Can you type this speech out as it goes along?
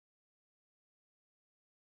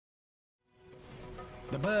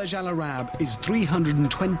The Burj Al Arab is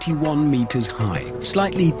 321 metres high,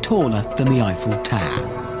 slightly taller than the Eiffel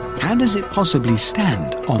Tower. How does it possibly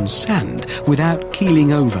stand on sand without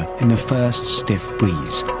keeling over in the first stiff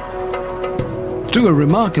breeze? Through a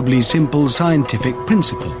remarkably simple scientific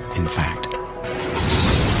principle, in fact.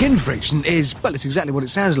 Skin friction is, well, it's exactly what it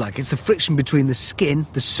sounds like. It's the friction between the skin,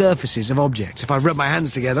 the surfaces of objects. If I rub my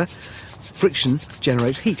hands together, friction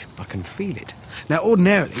generates heat. I can feel it. Now,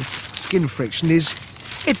 ordinarily, skin friction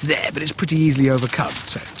it's there, but it's pretty easily overcome.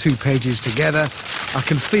 So, two pages together, I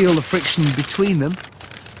can feel the friction between them,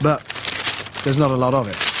 but there's not a lot of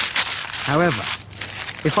it. However,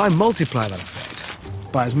 if I multiply that effect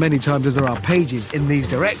by as many times as there are pages in these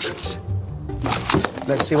directions,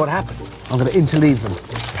 let's see what happens. I'm going to interleave them,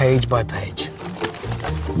 page by page.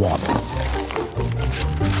 1,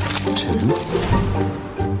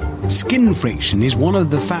 2. Skin friction is one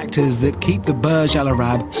of the factors that keep the Burj Al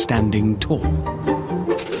Arab standing tall.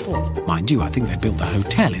 Mind you, I think they built the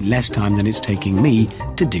hotel in less time than it's taking me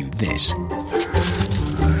to do this.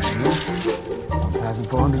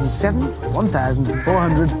 1,407,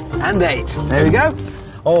 1,408. There we go.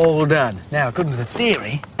 All done. Now, according to the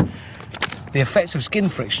theory, the effects of skin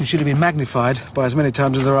friction should have been magnified by as many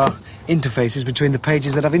times as there are interfaces between the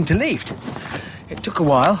pages that I've interleaved. It took a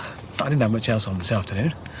while. I didn't have much else on this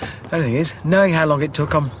afternoon. The only thing is, knowing how long it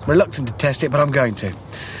took, I'm reluctant to test it, but I'm going to.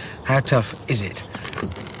 How tough is it?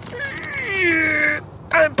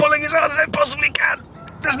 I'm pulling as hard as I possibly can.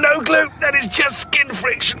 There's no glue. That is just skin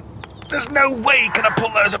friction. There's no way can I pull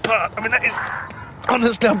those apart. I mean, that is...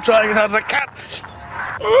 Honestly, I'm trying as hard as I can.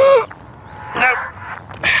 No.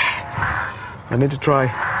 I need to try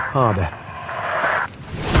harder.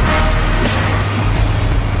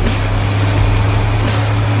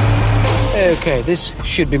 OK, this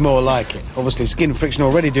should be more like it. Obviously, skin friction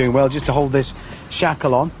already doing well just to hold this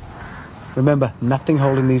shackle on. Remember, nothing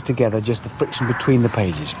holding these together, just the friction between the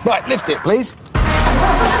pages. Right, lift it, please.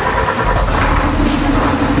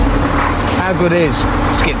 How good is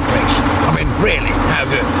skin friction? I mean, really, how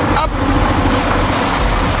good? Up!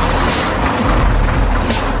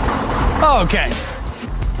 OK.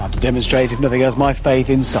 Time to demonstrate, if nothing else, my faith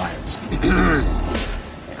in science.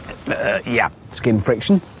 Yeah, skin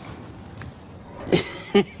friction.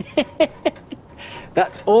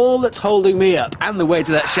 That's all that's holding me up, and the weight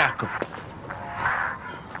of that shackle.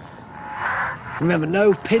 Remember,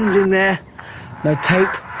 no pins in there, no tape,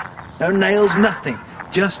 no nails, nothing.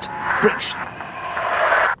 Just friction.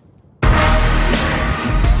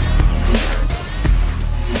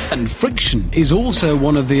 And friction is also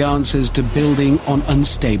one of the answers to building on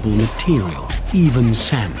unstable material, even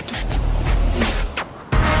sand.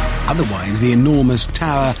 Otherwise, the enormous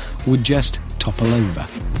tower would just topple over.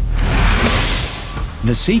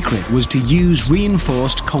 The secret was to use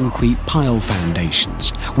reinforced concrete pile foundations,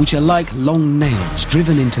 which are like long nails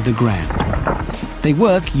driven into the ground. They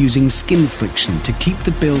work using skin friction to keep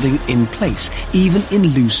the building in place, even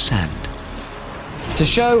in loose sand. To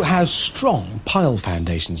show how strong pile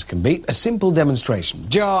foundations can be, a simple demonstration.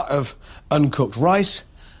 Jar of uncooked rice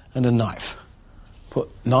and a knife. Put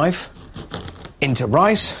knife into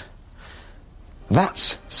rice.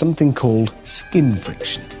 That's something called skin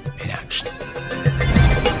friction in action.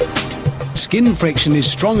 Skin friction is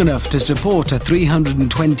strong enough to support a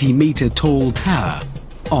 320-metre tall tower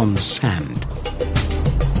on sand.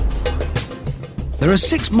 There are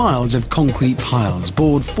 6 miles of concrete piles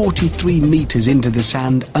bored 43 metres into the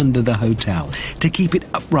sand under the hotel to keep it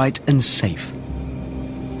upright and safe.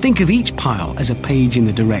 Think of each pile as a page in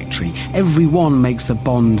the directory. Every one makes the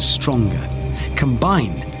bond stronger.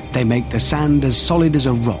 Combined, they make the sand as solid as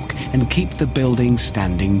a rock and keep the building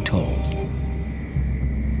standing tall.